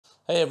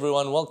Hey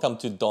everyone, welcome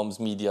to Dom's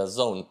Media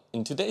Zone.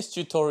 In today's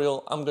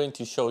tutorial, I'm going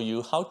to show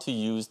you how to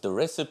use the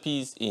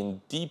recipes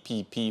in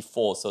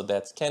DPP4. So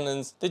that's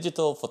Canon's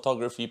Digital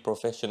Photography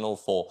Professional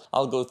 4.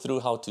 I'll go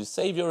through how to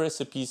save your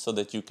recipes so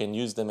that you can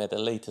use them at a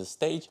later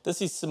stage.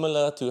 This is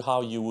similar to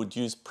how you would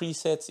use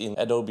presets in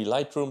Adobe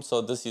Lightroom.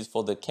 So this is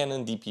for the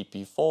Canon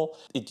DPP4.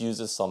 It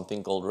uses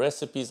something called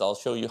recipes. I'll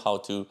show you how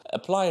to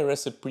apply a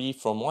recipe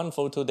from one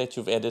photo that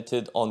you've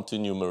edited onto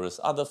numerous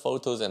other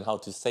photos and how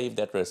to save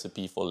that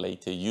recipe for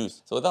later use.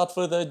 So without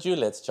further ado,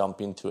 let's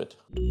jump into it.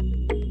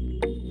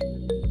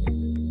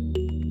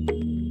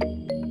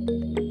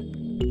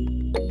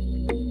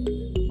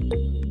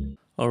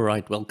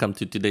 Alright, welcome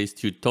to today's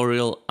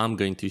tutorial. I'm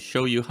going to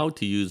show you how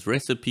to use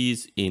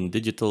recipes in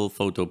Digital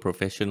Photo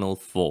Professional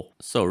 4.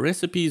 So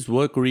recipes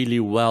work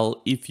really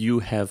well if you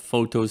have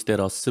photos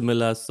that are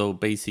similar. So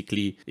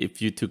basically,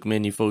 if you took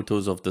many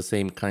photos of the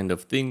same kind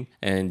of thing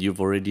and you've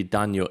already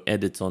done your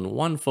edits on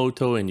one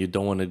photo and you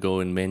don't want to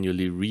go and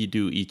manually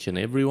redo each and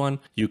every one,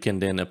 you can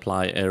then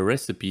apply a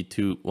recipe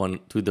to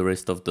the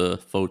rest of the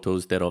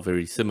photos that are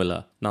very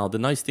similar. Now, the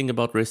nice thing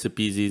about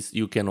recipes is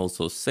you can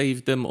also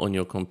save them on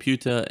your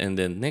computer, and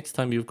then next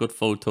time you've got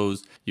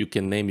photos, you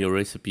can name your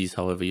recipes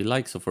however you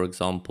like. So for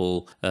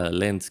example,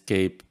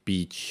 landscape,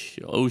 beach,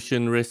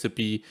 ocean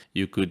recipe,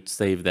 you could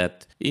save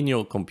that in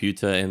your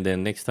computer, and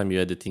then next time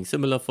you're editing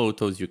similar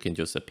photos, you can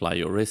just apply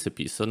your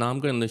recipes. So now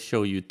I'm going to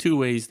show you two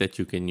ways that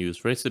you can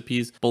use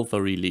recipes. Both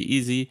are really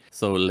easy.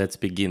 So let's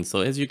begin. So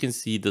as you can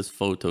see, this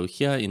photo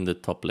here in the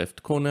top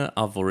left corner,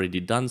 I've already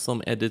done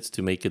some edits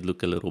to make it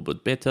look a little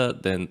bit better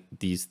than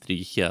these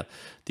three here.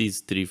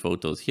 These three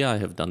photos here, I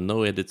have done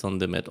no edits on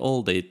them at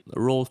all. They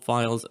raw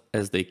files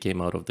as they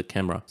came out of the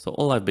camera. So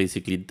all I've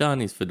basically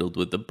done is fiddled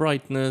with the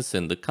brightness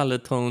and the color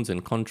tones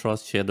and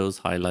contrast, shadows,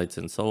 highlights,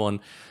 and so on.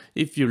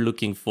 If you're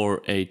looking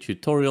for a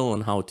tutorial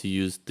on how to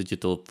use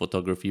Digital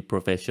Photography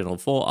Professional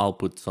 4, I'll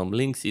put some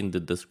links in the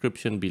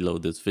description below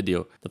this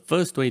video. The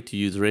first way to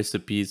use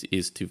recipes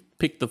is to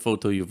pick the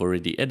photo you've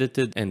already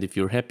edited, and if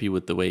you're happy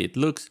with the way it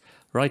looks,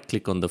 right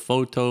click on the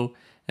photo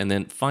and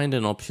then find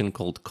an option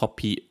called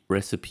copy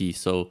recipe.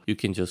 So you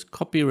can just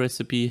copy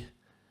recipe,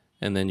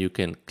 and then you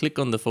can click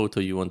on the photo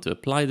you want to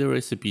apply the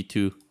recipe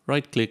to,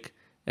 right click,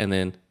 and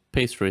then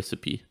paste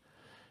recipe.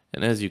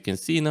 And as you can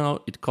see now,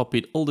 it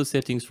copied all the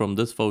settings from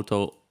this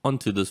photo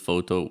onto this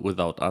photo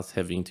without us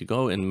having to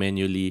go and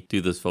manually do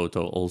this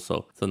photo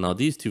also. So now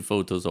these two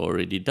photos are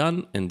already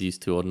done and these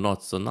two are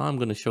not. So now I'm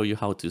going to show you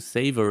how to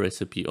save a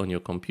recipe on your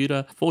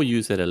computer for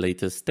use at a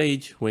later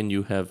stage when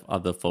you have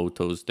other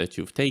photos that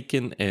you've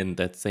taken and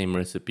that same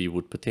recipe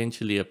would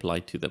potentially apply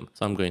to them.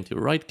 So I'm going to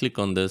right click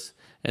on this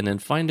and then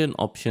find an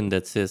option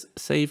that says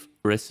Save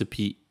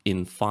Recipe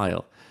in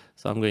File.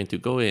 So I'm going to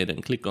go ahead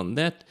and click on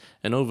that,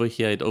 and over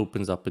here it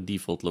opens up a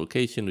default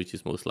location, which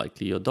is most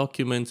likely your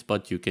documents,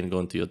 but you can go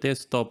into your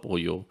desktop or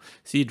your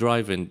C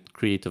drive and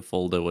create a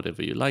folder,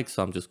 whatever you like.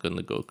 So I'm just going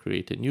to go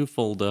create a new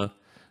folder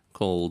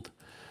called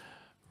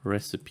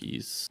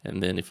recipes.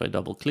 And then if I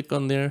double click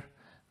on there,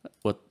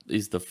 what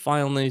is the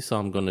file name? So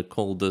I'm going to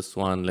call this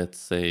one, let's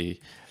say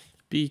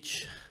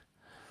beach,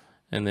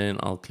 and then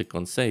I'll click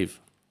on save.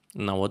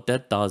 Now what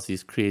that does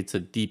is creates a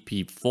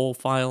DP4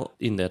 file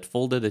in that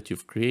folder that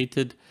you've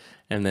created,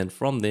 and then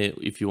from there,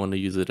 if you want to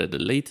use it at a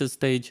later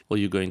stage, all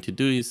you're going to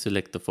do is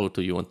select the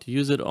photo you want to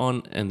use it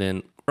on, and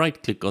then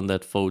right click on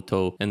that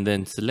photo and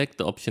then select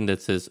the option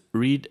that says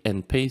read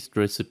and paste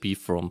recipe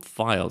from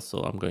file. So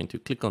I'm going to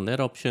click on that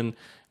option.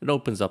 It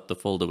opens up the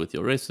folder with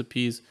your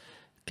recipes.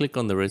 Click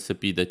on the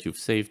recipe that you've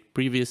saved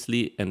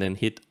previously and then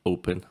hit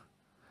open.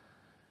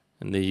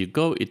 And there you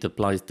go, it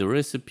applies the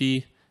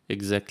recipe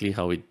exactly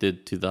how it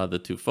did to the other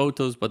two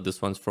photos, but this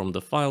one's from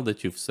the file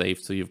that you've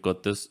saved. So you've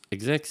got this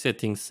exact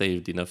setting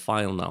saved in a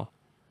file now.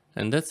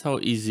 And that's how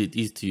easy it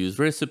is to use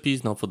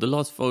recipes. Now for the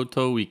last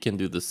photo, we can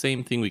do the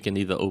same thing. We can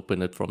either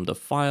open it from the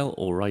file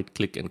or right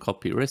click and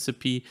copy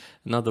recipe.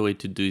 Another way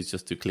to do is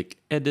just to click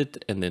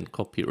edit and then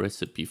copy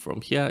recipe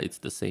from here. It's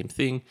the same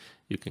thing.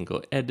 You can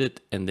go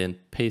edit and then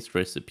paste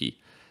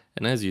recipe.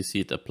 And as you see,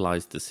 it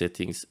applies the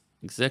settings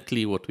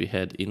exactly what we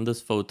had in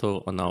this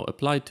photo are now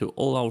applied to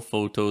all our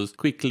photos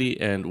quickly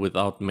and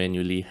without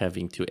manually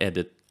having to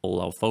edit all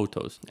our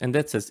photos. And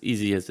that's as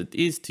easy as it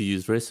is to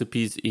use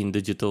recipes in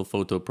Digital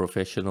Photo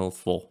Professional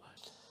 4.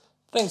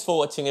 Thanks for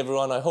watching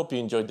everyone. I hope you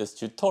enjoyed this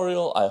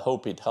tutorial. I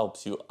hope it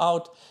helps you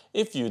out.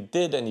 If you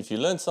did and if you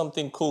learned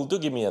something cool, do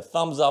give me a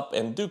thumbs up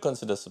and do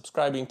consider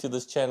subscribing to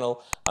this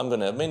channel. I'm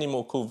going to have many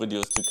more cool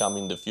videos to come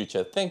in the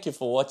future. Thank you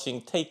for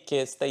watching. Take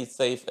care, stay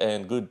safe,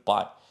 and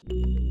goodbye.